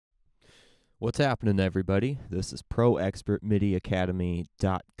What's happening, everybody? This is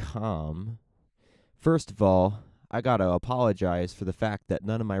ProExpertMidiAcademy.com. First of all, I gotta apologize for the fact that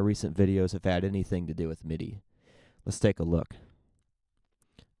none of my recent videos have had anything to do with MIDI. Let's take a look.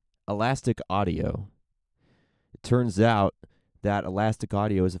 Elastic Audio. It turns out that Elastic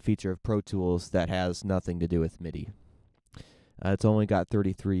Audio is a feature of Pro Tools that has nothing to do with MIDI. It's only got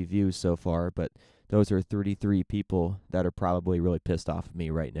 33 views so far, but those are 33 people that are probably really pissed off at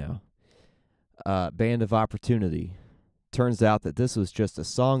me right now. Band of Opportunity. Turns out that this was just a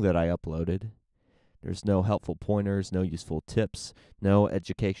song that I uploaded. There's no helpful pointers, no useful tips, no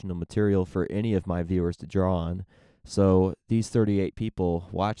educational material for any of my viewers to draw on. So these 38 people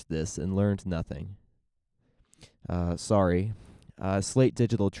watched this and learned nothing. Sorry. Slate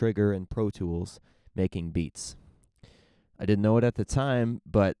Digital Trigger and Pro Tools making beats. I didn't know it at the time,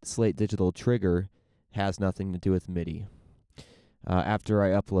 but Slate Digital Trigger has nothing to do with MIDI. After I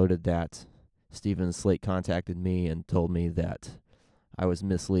uploaded that, Steven Slate contacted me and told me that I was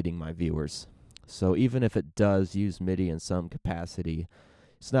misleading my viewers. So even if it does use MIDI in some capacity,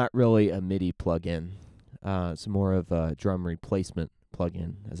 it's not really a MIDI plugin. It's more of a drum replacement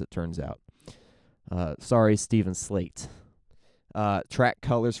plugin, as it turns out. Sorry, Steven Slate. Track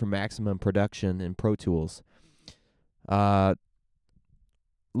colors for maximum production in Pro Tools. Look,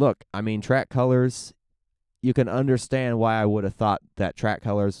 I mean, track colors, you can understand why I would have thought that track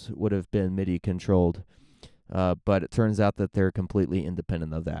colors would have been MIDI controlled, but it turns out that they're completely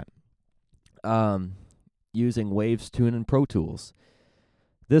independent of that. Using Waves Tune in Pro Tools.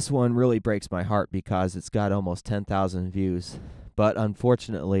 This one really breaks my heart because it's got almost 10,000 views, but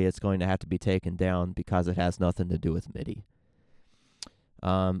unfortunately it's going to have to be taken down because it has nothing to do with MIDI.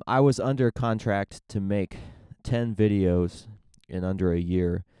 I was under contract to make 10 videos in under a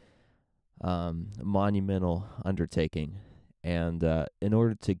year. A monumental undertaking, and in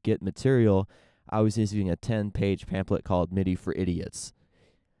order to get material, I was using a 10-page pamphlet called MIDI for Idiots.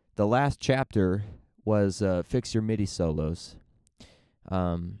 The last chapter was Fix Your MIDI Solos,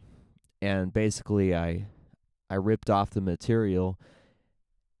 and basically I ripped off the material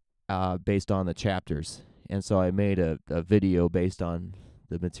based on the chapters, and so I made a video based on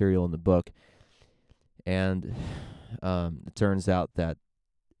the material in the book, and it turns out that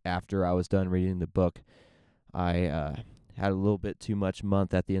after I was done reading the book, I had a little bit too much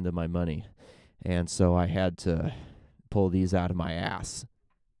month at the end of my money, and so I had to pull these out of my ass.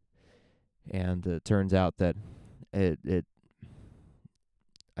 And it turns out that I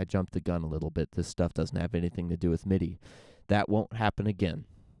jumped the gun a little bit. This stuff doesn't have anything to do with MIDI. That won't happen again.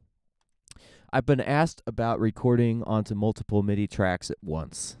 I've been asked about recording onto multiple MIDI tracks at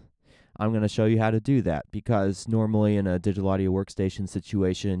once. I'm going to show you how to do that, because normally in a digital audio workstation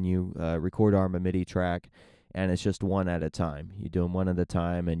situation, you record arm a MIDI track, and it's just one at a time. You do them one at a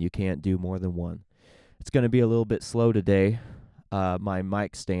time, and you can't do more than one. It's going to be a little bit slow today. My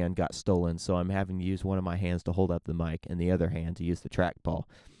mic stand got stolen, so I'm having to use one of my hands to hold up the mic and the other hand to use the trackball.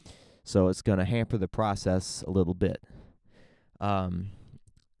 So it's going to hamper the process a little bit.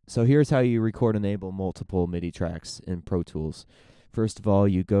 So here's how you record enable multiple MIDI tracks in Pro Tools. First of all,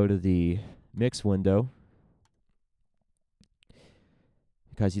 you go to the mix window,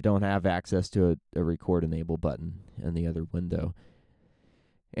 because you don't have access to a record enable button in the other window.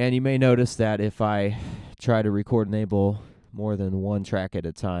 And you may notice that if I try to record enable more than one track at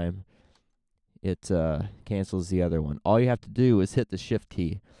a time, it cancels the other one. All you have to do is hit the shift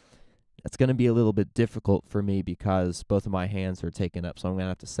key. That's going to be a little bit difficult for me because both of my hands are taken up, so I'm going to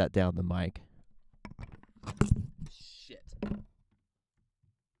have to set down the mic. Shit.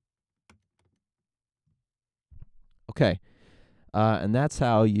 Okay, and that's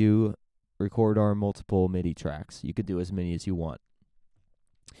how you record our multiple MIDI tracks. You could do as many as you want.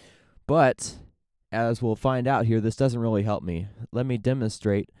 But, as we'll find out here, this doesn't really help me. Let me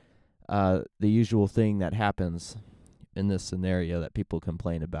demonstrate the usual thing that happens in this scenario that people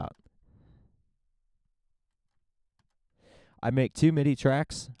complain about. I make 2 MIDI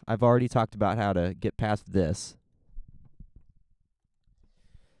tracks. I've already talked about how to get past this.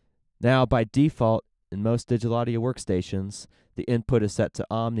 Now, by default, in most digital audio workstations, the input is set to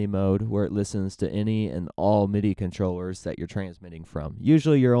Omni mode, where it listens to any and all MIDI controllers that you're transmitting from.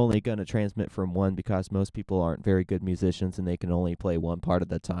 Usually you're only going to transmit from one because most people aren't very good musicians and they can only play one part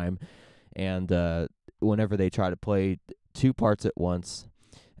at a time. And whenever they try to play 2 parts at once,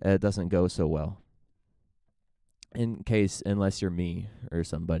 it doesn't go so well. Unless you're me or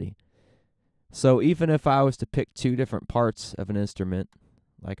somebody. So even if I was to pick 2 different parts of an instrument,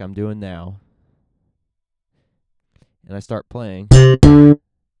 like I'm doing now, and I start playing,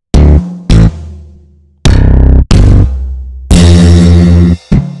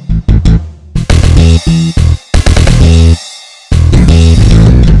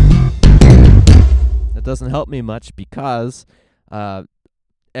 me much because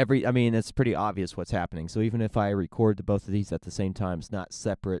it's pretty obvious what's happening. So even if I record both of these at the same time, it's not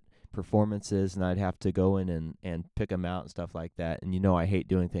separate performances, and I'd have to go in and pick them out and stuff like that. And I hate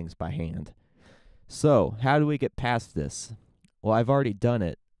doing things by hand. So how do we get past this? Well, I've already done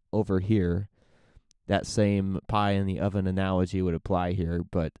it over here. That same pie in the oven analogy would apply here,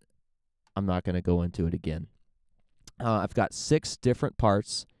 but I'm not going to go into it again. I've got 6 different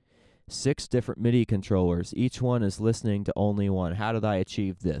parts, 6 different MIDI controllers. Each one is listening to only one. How did I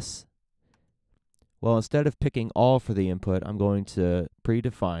achieve this? Well, instead of picking all for the input, I'm going to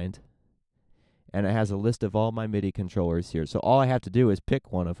predefined, and it has a list of all my MIDI controllers here. So all I have to do is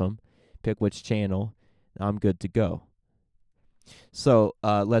pick one of them, pick which channel, and I'm good to go. So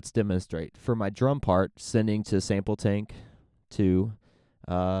let's demonstrate. For my drum part, sending to Sample Tank to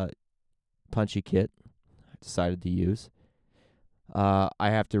Punchy Kit, I decided to use. I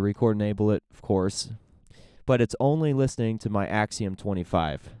have to record enable it, of course, but it's only listening to my Axiom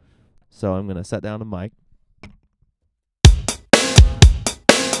 25. So I'm going to set down a mic.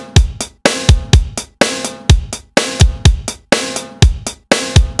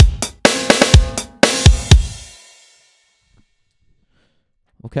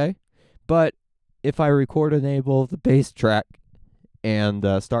 Okay, but if I record enable the bass track and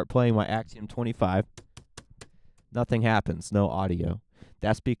start playing my Axiom 25, nothing happens, no audio.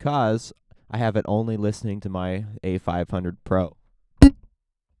 That's because I have it only listening to my A500 Pro.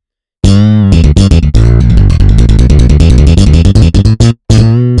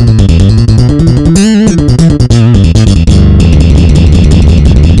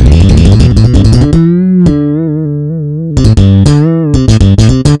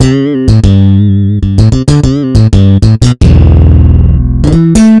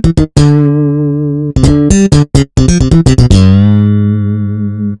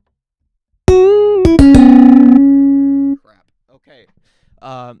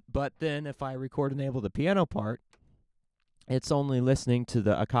 But then if I record enable the piano part, it's only listening to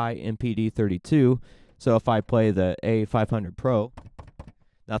the Akai MPD 32. So if I play the A500 Pro,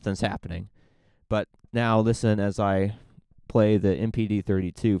 nothing's happening. But now listen as I play the MPD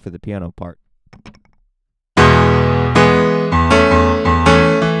 32 for the piano part.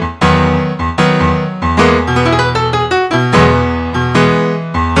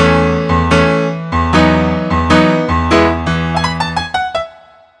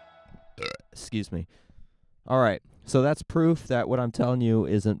 Excuse me. All right, so that's proof that what I'm telling you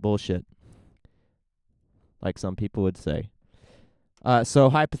isn't bullshit, like some people would say. So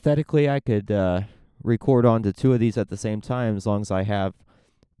hypothetically, I could record onto 2 of these at the same time as long as I have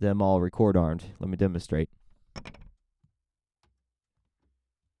them all record armed. Let me demonstrate.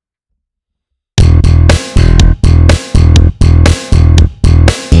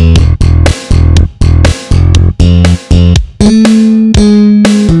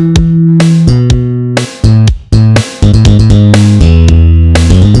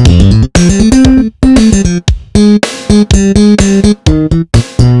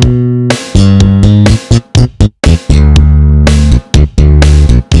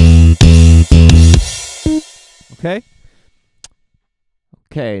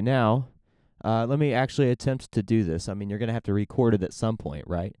 Okay, now let me actually attempt to do this. I mean, you're going to have to record it at some point,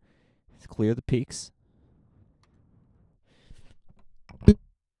 right? Let's clear the peaks.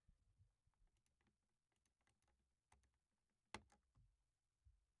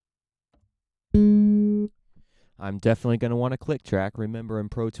 I'm definitely going to want a click track. Remember, in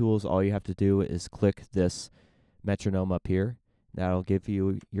Pro Tools, all you have to do is click this metronome up here. That'll give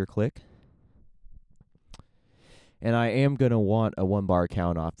you your click. And I am going to want a 1-bar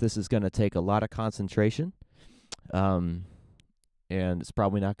count off. This is going to take a lot of concentration. And it's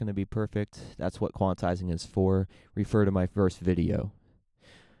probably not going to be perfect. That's what quantizing is for. Refer to my first video.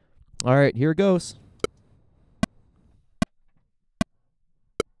 All right, here it goes.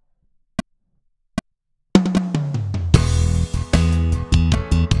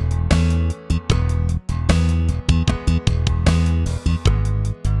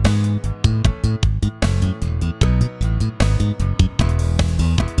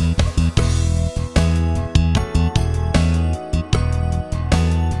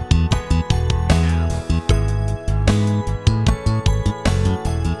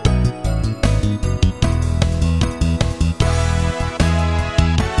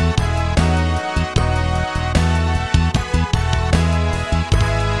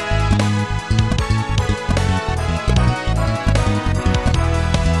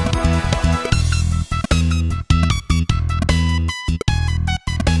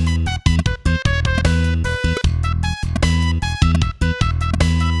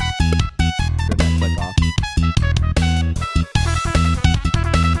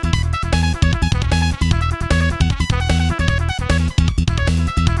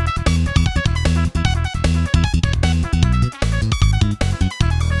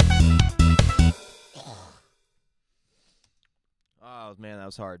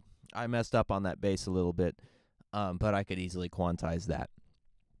 was hard. I messed up on that bass a little bit, but I could easily quantize that.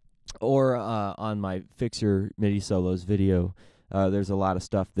 Or on my Fix Your MIDI Solos video, there's a lot of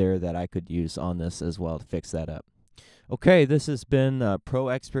stuff there that I could use on this as well to fix that up. Okay, this has been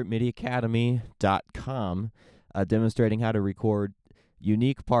ProExpertMidiAcademy.com demonstrating how to record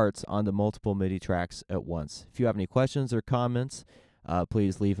unique parts onto multiple MIDI tracks at once. If you have any questions or comments,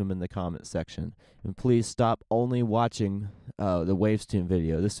 please leave them in the comment section. And please stop only watching the Wavestune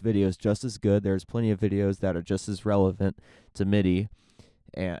video. This video is just as good. There's plenty of videos that are just as relevant to MIDI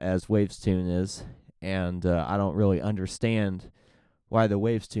as Wavestune is. And I don't really understand why the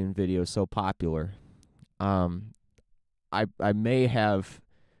Wavestune video is so popular. I may have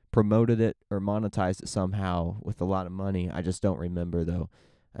promoted it or monetized it somehow with a lot of money. I just don't remember, though.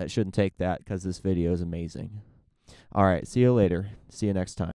 It shouldn't take that because this video is amazing. All right, see you later. See you next time.